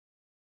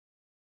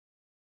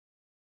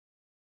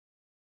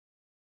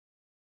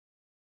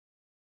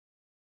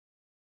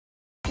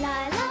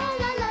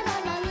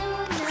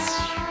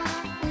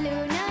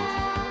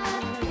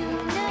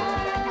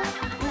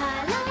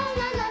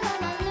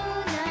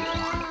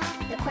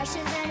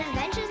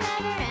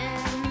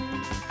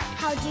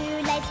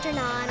lights turn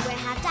on? Where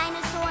have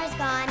dinosaurs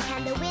gone?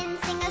 Can the wind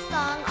sing a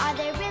song? Are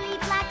there really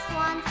black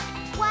swans?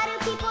 Why do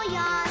people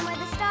yawn where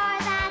the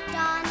stars at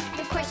dawn?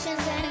 The questions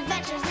and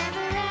adventures never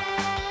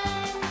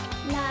end.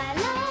 La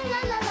la la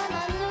la la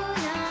la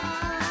Luna,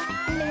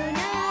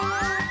 Luna,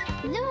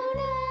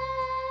 Luna.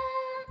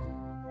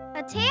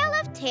 A Tale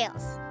of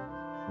Tales.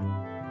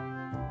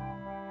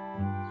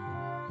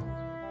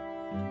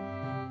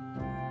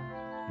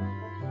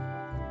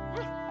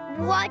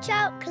 Watch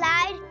out,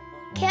 Clyde.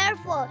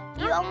 Careful,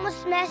 you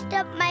almost messed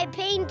up my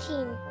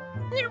painting.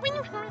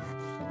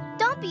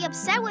 Don't be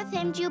upset with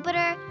him,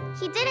 Jupiter.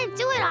 He didn't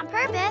do it on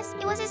purpose.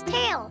 It was his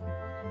tail.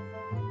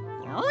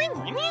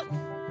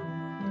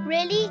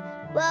 Really?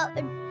 Well,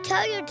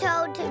 tell your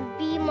tail to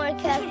be more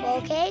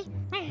careful, okay?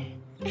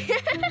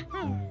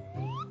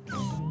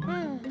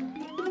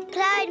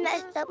 Clyde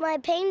messed up my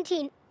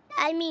painting.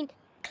 I mean,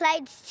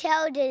 Clyde's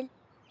tail did.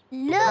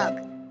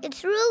 Look,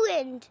 it's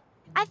ruined.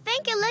 I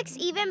think it looks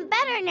even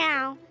better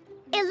now.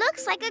 It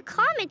looks like a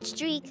comet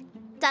streak.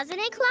 Doesn't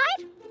it,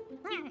 Clyde?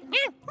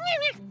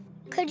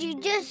 Could you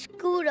just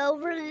scoot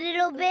over a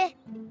little bit?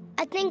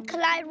 I think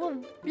Clyde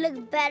would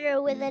look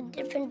better with a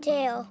different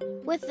tail.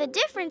 With a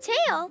different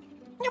tail?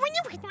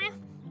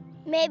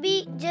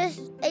 Maybe just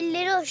a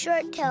little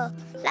short tail,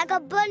 like a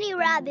bunny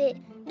rabbit.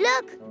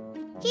 Look!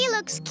 He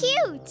looks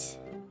cute.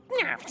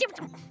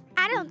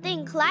 I don't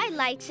think Clyde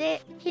likes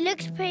it. He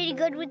looks pretty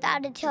good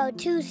without a tail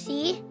too,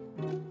 see?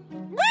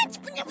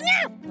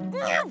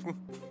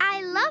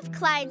 I love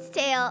Clyde's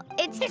tail.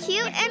 It's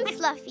cute and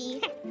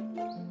fluffy.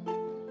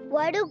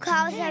 Why do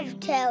cows have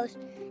tails?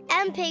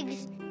 And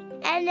pigs,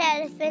 and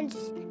elephants,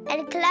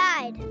 and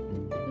Clyde?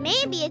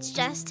 Maybe it's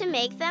just to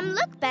make them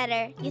look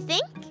better, you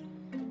think?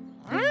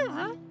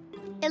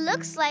 It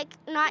looks like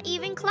not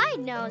even Clyde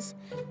knows.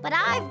 But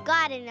I've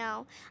got to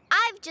know.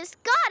 I've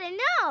just got to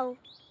know.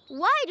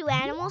 Why do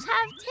animals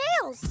have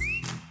tails?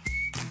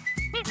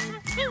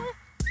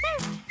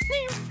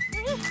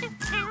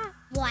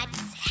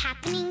 What's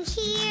happening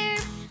here?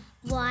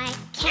 What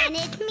can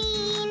it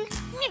mean?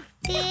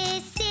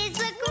 This is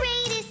the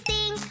greatest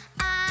thing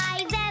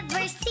I've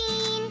ever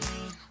seen.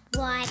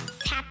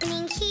 What's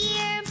happening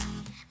here?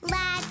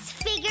 Let's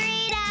figure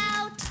it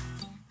out.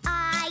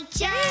 I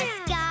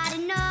just gotta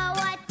know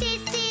what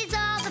this is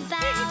all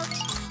about.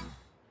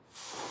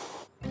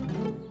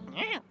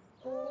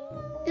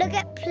 Look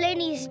at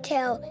Pliny's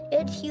tail.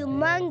 It's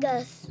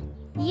humongous.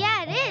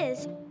 Yeah, it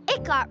is.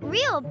 It got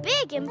real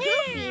big and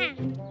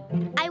poofy.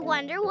 I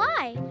wonder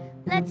why.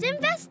 Let's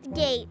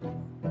investigate.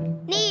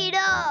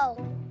 Neato!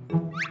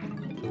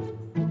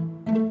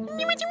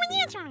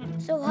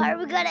 So how are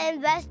we gonna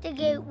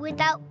investigate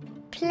without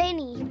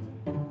Pliny?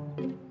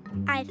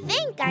 I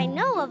think I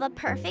know of a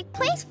perfect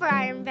place for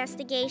our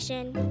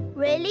investigation.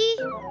 Really?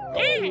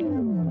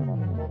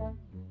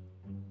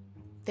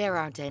 There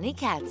aren't any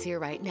cats here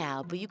right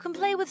now, but you can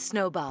play with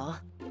Snowball.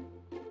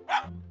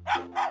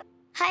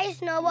 Hi,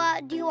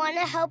 Snowball. Do you want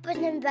to help us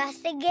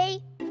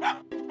investigate?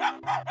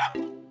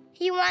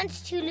 He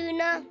wants to,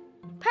 Luna.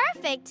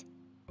 Perfect.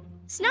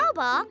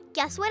 Snowball,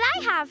 guess what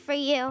I have for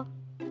you?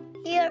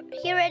 He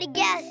already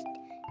guessed.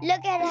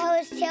 Look at how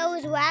his tail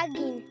is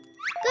wagging.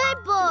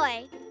 Good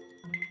boy.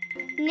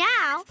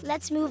 Now,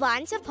 let's move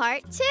on to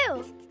part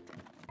 2.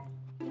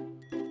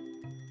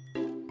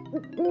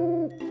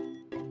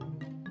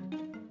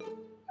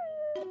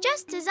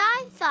 Just as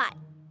I thought.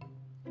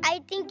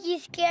 I think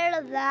he's scared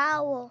of the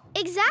owl.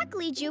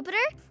 Exactly,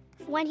 Jupiter.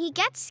 When he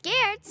gets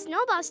scared,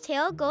 Snowball's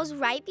tail goes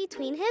right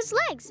between his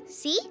legs.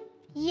 See?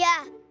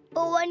 Yeah,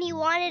 but when he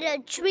wanted a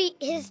treat,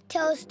 his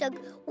tail stuck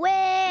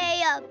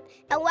way up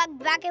and wagged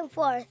back and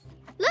forth.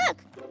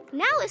 Look,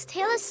 now his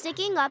tail is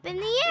sticking up in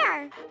the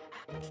air.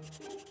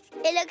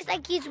 It looks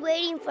like he's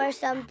waiting for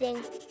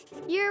something.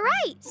 You're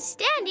right,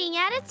 standing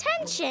at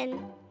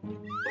attention.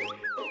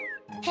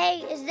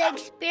 Hey, is the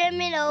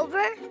experiment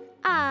over?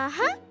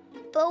 Uh-huh.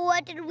 But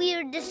what did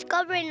we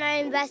discover in our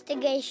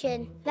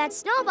investigation? That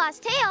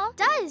Snowball's tail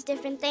does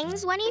different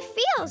things when he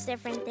feels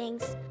different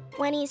things.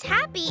 When he's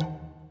happy,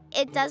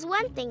 it does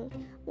one thing.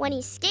 When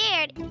he's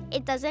scared,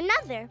 it does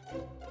another.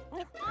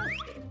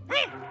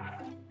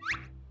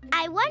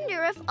 I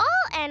wonder if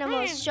all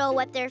animals show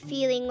what they're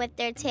feeling with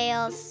their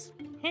tails.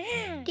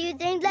 Do you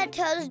think that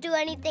tails do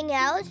anything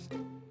else?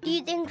 Do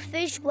you think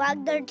fish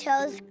wag their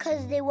tails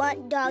because they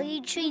want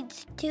doggy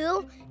treats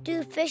too?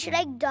 Do fish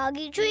like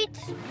doggy treats?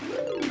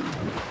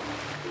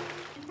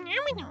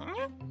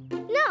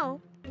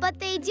 No, but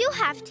they do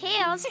have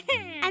tails,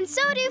 and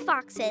so do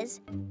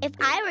foxes. If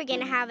I were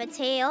gonna have a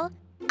tail,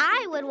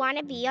 I would want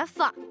to be a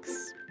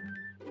fox.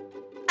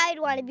 I'd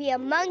want to be a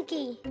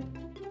monkey.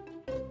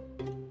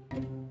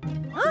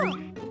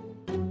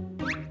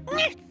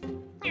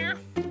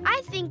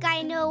 I think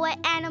I know what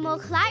animal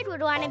Clyde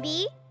would want to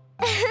be.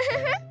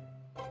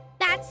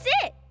 That's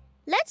it.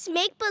 Let's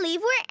make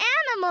believe we're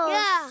animals.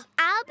 Yeah.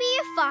 I'll be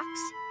a fox,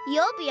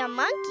 you'll be a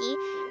monkey,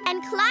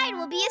 and Clyde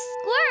will be a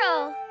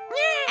squirrel.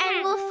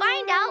 And we'll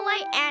find out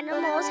why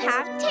animals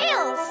have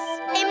tails.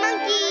 A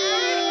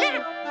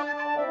monkey!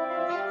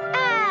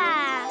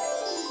 Ah!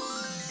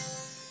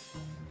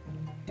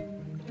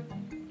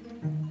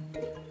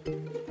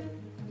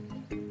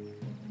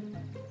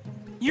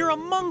 You're a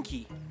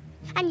monkey.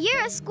 And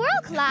you're a squirrel,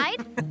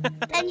 Clyde.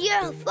 And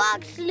you're a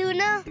fox,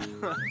 Luna.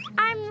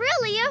 I'm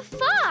really a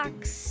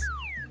fox.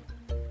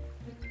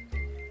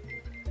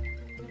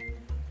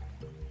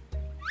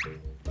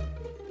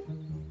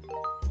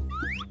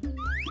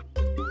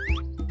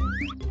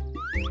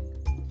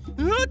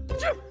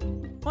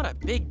 What a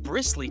big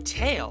bristly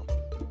tail.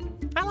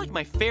 I like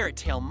my ferret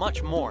tail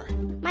much more.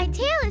 My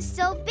tail is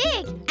so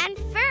big and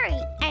furry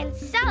and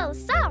so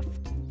soft.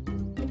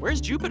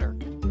 Where's Jupiter?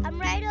 I'm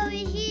right over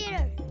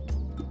here.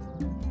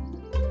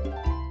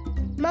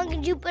 Monkey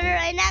Jupiter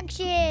in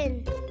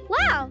action.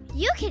 Wow,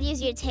 you could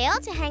use your tail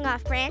to hang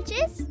off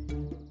branches.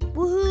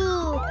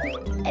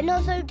 Woohoo! And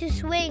also to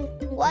swing.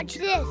 Watch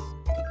this.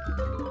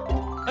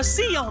 A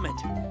sea almond.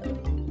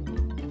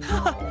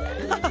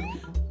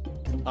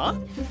 Huh?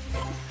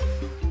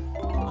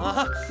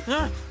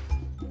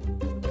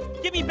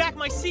 Give me back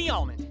my sea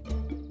almond.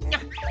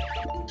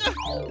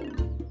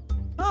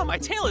 Oh, my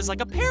tail is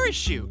like a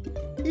parachute.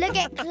 Look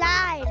at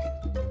Clyde.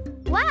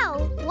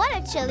 Wow, what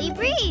a chilly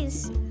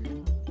breeze.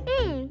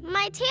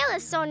 My tail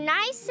is so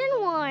nice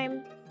and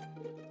warm.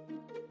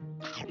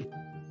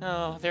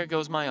 Oh, there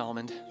goes my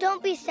almond.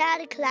 Don't be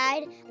sad,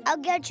 Clyde. I'll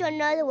get you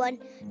another one.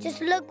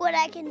 Just look what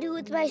I can do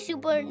with my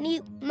super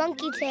neat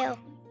monkey tail.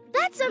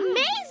 That's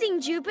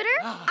amazing, Jupiter.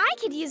 I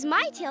could use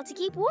my tail to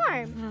keep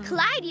warm.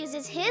 Clyde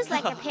uses his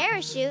like a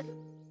parachute.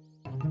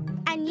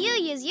 And you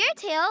use your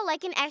tail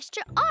like an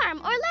extra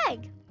arm or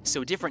leg.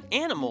 So different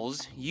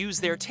animals use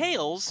their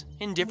tails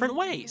in different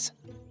ways.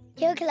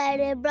 Here,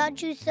 Clyde, I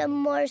brought you some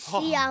more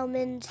sea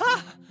almonds.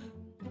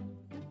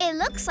 It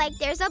looks like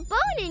there's a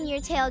bone in your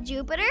tail,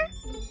 Jupiter.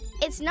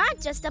 It's not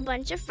just a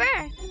bunch of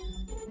fur.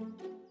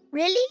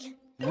 Really?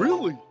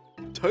 Really?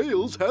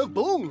 Tails have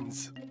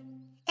bones.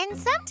 And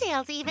some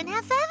tails even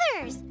have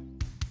feathers.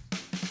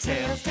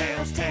 Tails,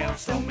 tails,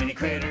 tails, so many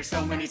critters,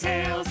 so many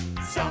tails.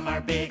 Some are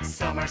big,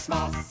 some are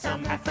small,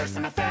 some have fur,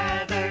 some have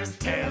feathers.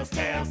 Tails,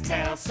 tails,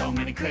 tails, so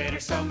many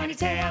critters, so many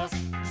tails.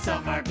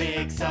 Some are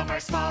big, some are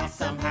small,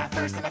 some have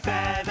fur, some have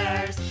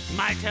feathers.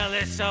 My tail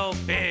is so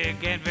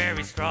big and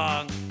very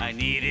strong, I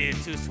need it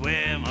to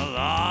swim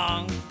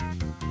along.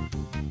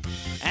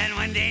 And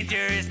when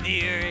danger is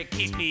near, it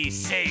keeps me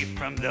safe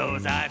from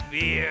those I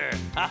fear.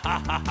 Ha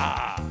ha ha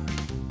ha.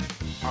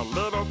 Our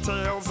little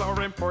tails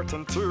are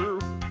important too.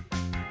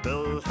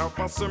 They help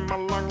us swim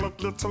along like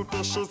little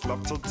fishes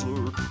love to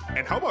do.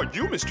 And how about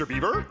you, Mr.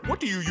 Beaver? What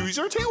do you use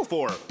your tail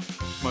for?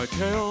 My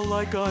tail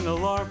like an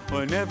alarm.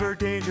 Whenever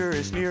danger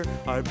is near,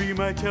 I beat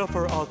my tail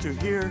for all to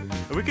hear.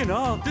 And we can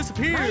all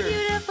disappear. My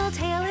beautiful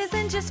tail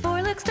isn't just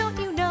for looks. Don't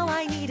you know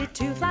I need it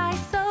to fly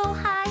so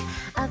high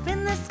up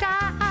in the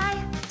sky?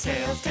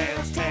 Tails,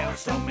 tails, tails,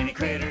 so many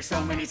critters, so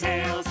many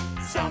tails.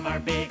 Some are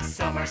big,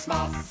 some are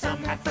small,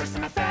 some have fur,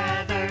 some have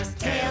feathers.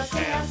 Tails,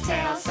 tails,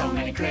 tails, so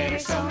many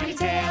critters, so many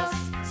tails.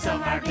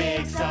 Some are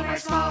big, some are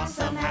small,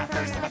 some have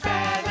fur, some have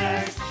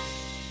feathers.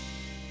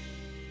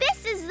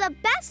 This is the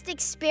best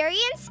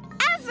experience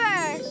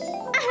ever!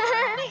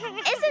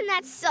 Isn't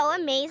that so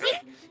amazing?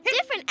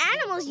 Different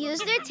animals use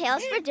their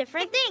tails for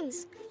different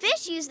things.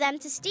 Fish use them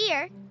to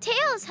steer.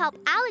 Tails help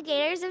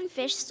alligators and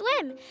fish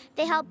swim.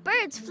 They help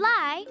birds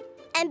fly.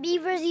 And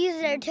beavers use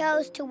their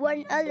tails to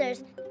warn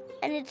others.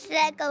 And it's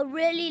like a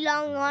really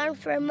long arm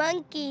for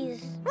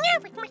monkeys.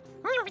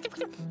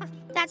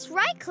 That's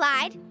right,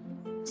 Clyde.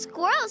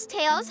 Squirrels'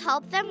 tails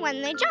help them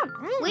when they jump.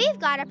 We've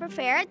got to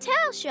prepare a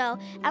tail show,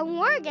 and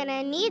we're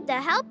gonna need the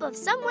help of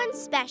someone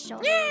special.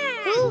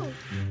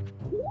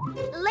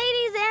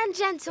 Ladies and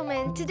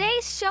gentlemen,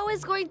 today's show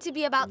is going to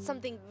be about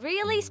something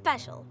really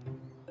special.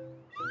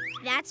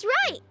 That's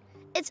right.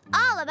 It's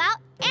all about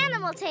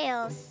animal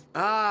tails.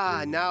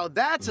 Ah, now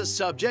that's a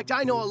subject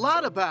I know a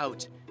lot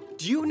about.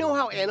 Do you know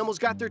how animals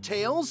got their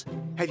tails?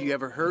 Have you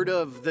ever heard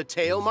of the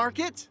tail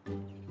market?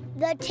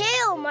 The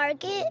tail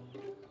market?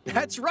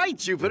 That's right,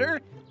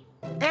 Jupiter.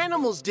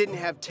 Animals didn't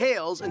have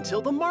tails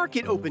until the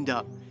market opened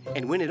up.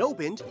 And when it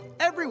opened,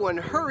 everyone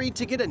hurried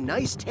to get a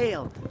nice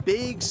tail.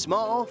 Big,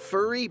 small,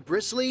 furry,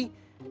 bristly.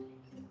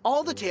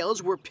 All the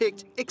tails were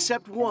picked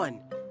except one.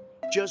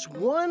 Just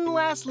one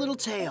last little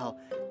tail.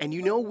 And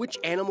you know which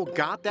animal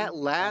got that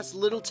last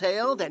little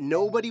tail that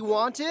nobody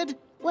wanted?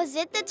 Was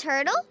it the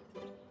turtle?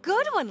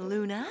 Good one,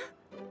 Luna.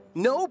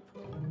 Nope.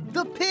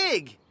 The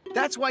pig.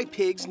 That's why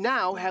pigs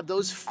now have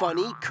those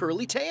funny,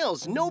 curly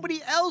tails.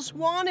 Nobody else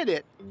wanted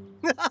it.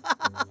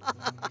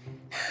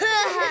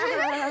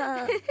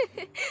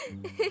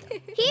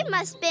 He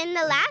must have been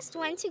the last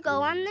one to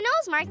go on the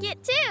nose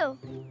market, too.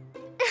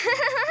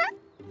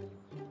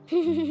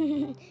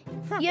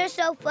 You're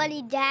so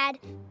funny, Dad.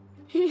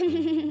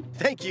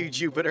 Thank you,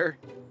 Jupiter.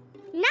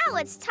 Now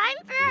it's time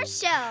for our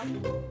show.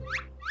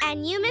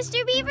 And you,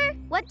 Mr. Beaver,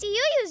 what do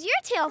you use your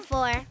tail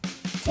for?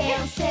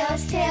 Tails,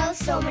 tails, tails,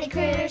 so many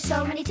critters,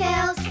 so many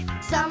tails.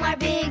 Some are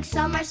big,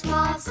 some are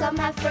small, some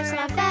have fur, some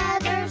have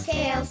feathers.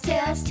 Tails,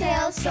 tails,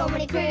 tails, so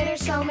many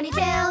critters, so many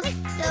tails.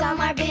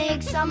 Some are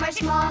big, some are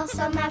small,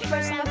 some have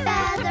fur, some have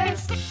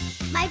feathers.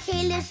 My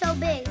tail is so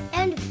big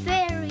and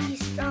very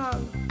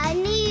strong. I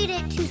need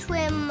it to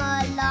swim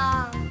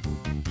along.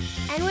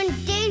 And when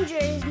danger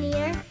is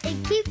near, it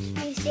keeps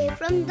me safe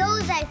from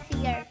those I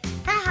fear.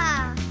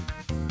 Haha!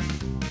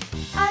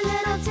 Our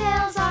little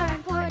tails are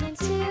important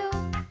too.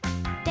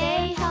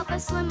 They help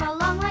us swim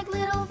along like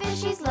little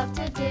fishies love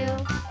to do.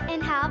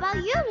 And how about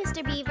you,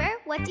 Mr. Beaver?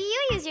 What do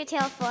you use your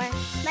tail for?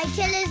 My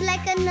tail is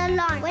like an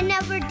alarm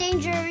whenever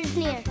danger is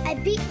near. I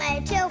beat my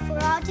tail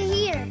for all to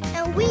hear,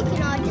 and we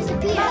can all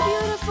disappear. My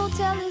beautiful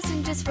tail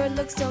isn't just for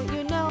looks, don't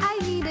you know? I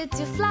need it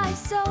to fly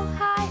so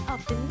high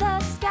up in the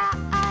sky.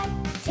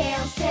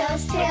 Tails,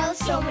 tails, tails,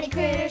 so many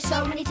critters,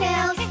 so many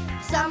tails.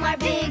 Some are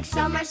big,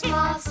 some are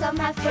small, some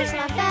have fur, some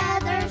have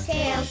feathers.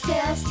 Tails,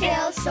 tails,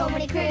 tails, so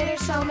many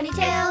critters, so many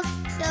tails.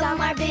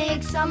 Some are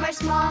big, some are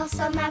small,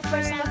 some have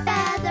fur, some have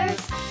feathers.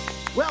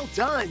 Well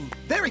done!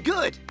 Very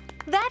good!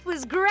 That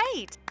was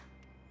great!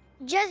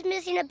 Just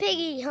missing a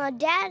piggy, huh,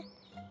 Dad?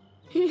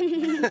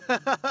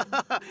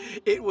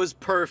 It was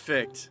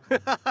perfect.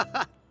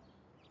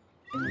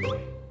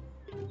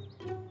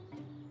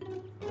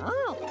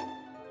 Oh.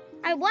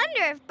 I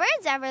wonder if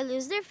birds ever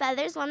lose their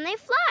feathers when they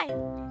fly.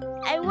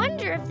 I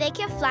wonder if they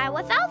can fly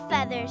without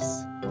feathers.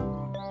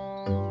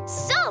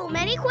 So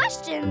many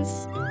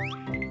questions.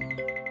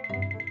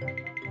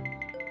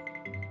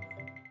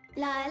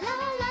 La la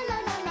la la la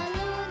la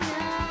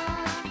Luna,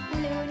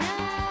 Luna,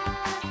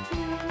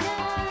 Luna.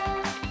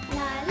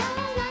 La la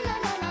la la la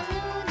la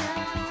Luna.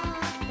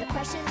 The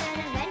questions and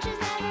adventures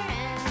never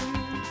end.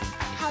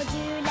 How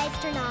do lights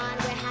turn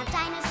on?